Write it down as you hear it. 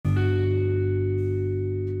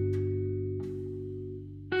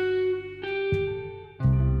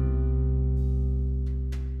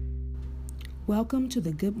Welcome to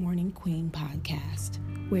the Good Morning Queen podcast,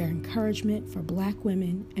 where encouragement for Black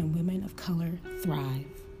women and women of color thrive.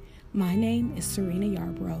 My name is Serena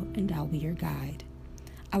Yarbrough, and I'll be your guide.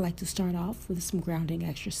 I like to start off with some grounding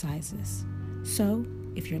exercises. So,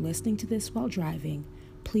 if you're listening to this while driving,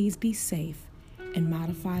 please be safe and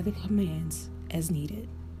modify the commands as needed.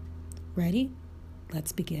 Ready?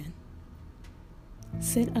 Let's begin.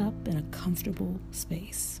 Sit up in a comfortable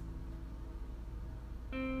space.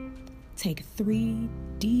 Take 3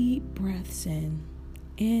 deep breaths in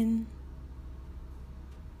and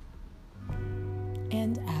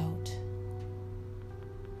out,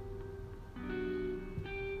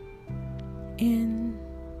 in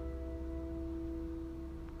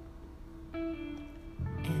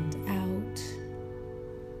and out.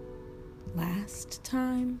 Last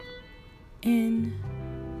time, in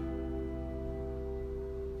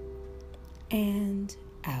and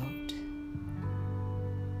out.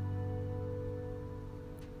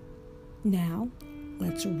 Now,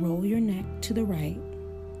 let's roll your neck to the right,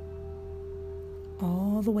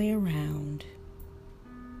 all the way around.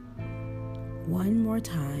 One more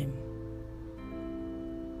time.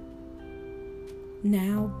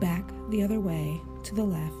 Now back the other way to the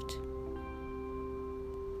left,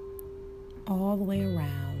 all the way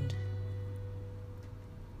around.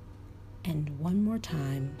 And one more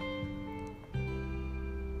time.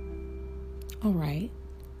 All right,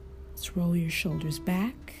 let's roll your shoulders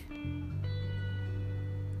back.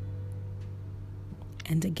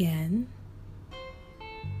 And again.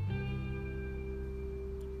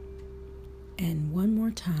 And one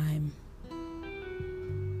more time.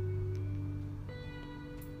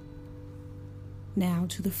 Now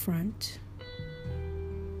to the front.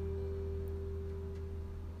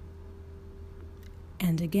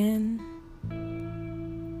 And again.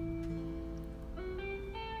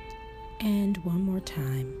 And one more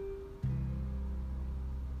time.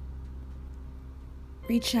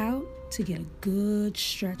 Reach out to get a good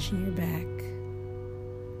stretch in your back.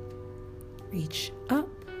 Reach up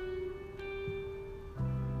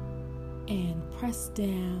and press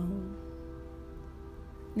down.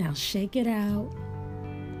 Now shake it out.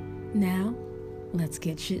 Now let's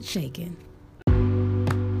get shit shaking.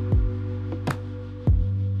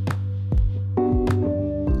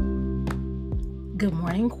 Good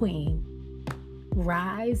morning, Queen.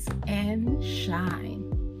 Rise and shine.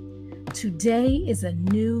 Today is a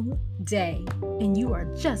new day, and you are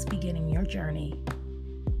just beginning your journey.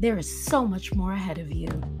 There is so much more ahead of you.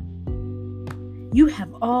 You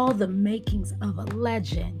have all the makings of a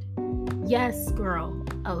legend. Yes, girl,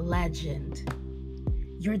 a legend.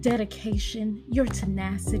 Your dedication, your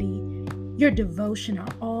tenacity, your devotion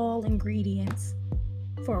are all ingredients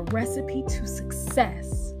for a recipe to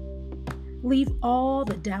success. Leave all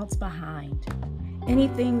the doubts behind.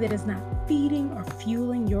 Anything that is not feeding or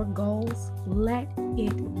fueling your goals, let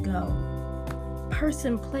it go.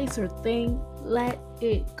 Person, place, or thing, let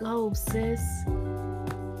it go, sis.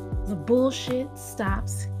 The bullshit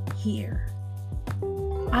stops here.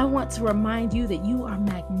 I want to remind you that you are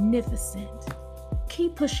magnificent.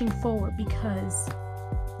 Keep pushing forward because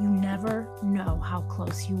you never know how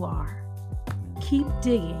close you are. Keep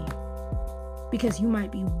digging because you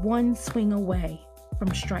might be one swing away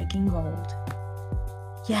from striking gold.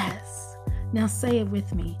 Yes. Now say it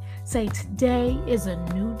with me. Say, today is a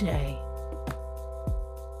new day.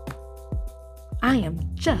 I am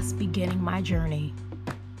just beginning my journey.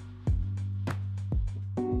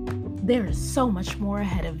 There is so much more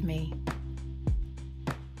ahead of me.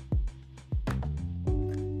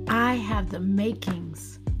 I have the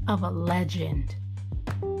makings of a legend.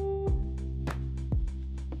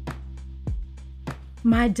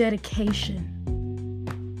 My dedication,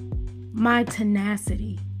 my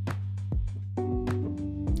tenacity,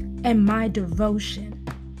 and my devotion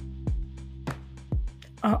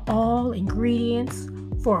are all ingredients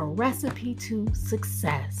for a recipe to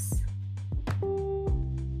success.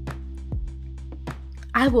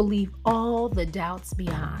 I will leave all the doubts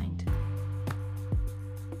behind.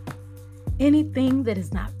 Anything that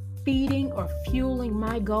is not feeding or fueling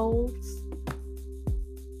my goals,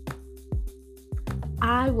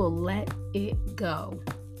 I will let it go.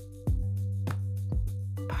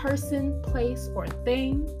 Person, place, or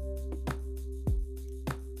thing,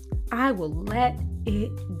 I will let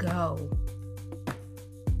it go.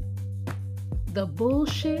 The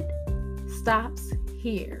bullshit stops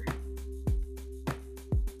here.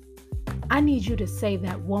 I need you to say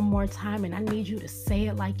that one more time, and I need you to say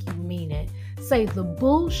it like you mean it. Say, the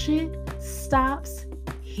bullshit stops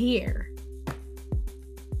here.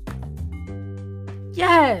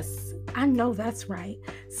 Yes, I know that's right.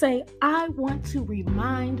 Say, I want to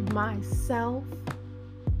remind myself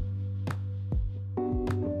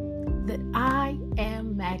that I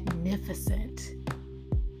am magnificent.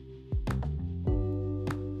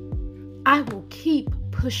 I will keep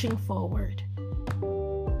pushing forward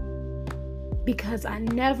because I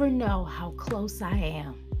never know how close I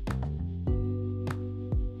am.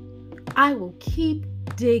 I will keep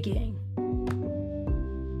digging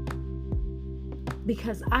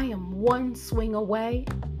because I am one swing away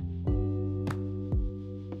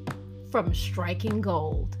from striking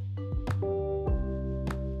gold.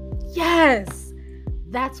 Yes,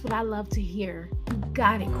 that's what I love to hear. You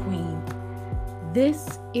got it, Queen.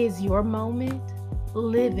 This is your moment.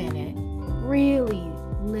 Live in it. Really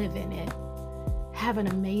live in it. Have an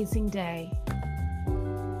amazing day.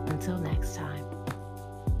 Until next time.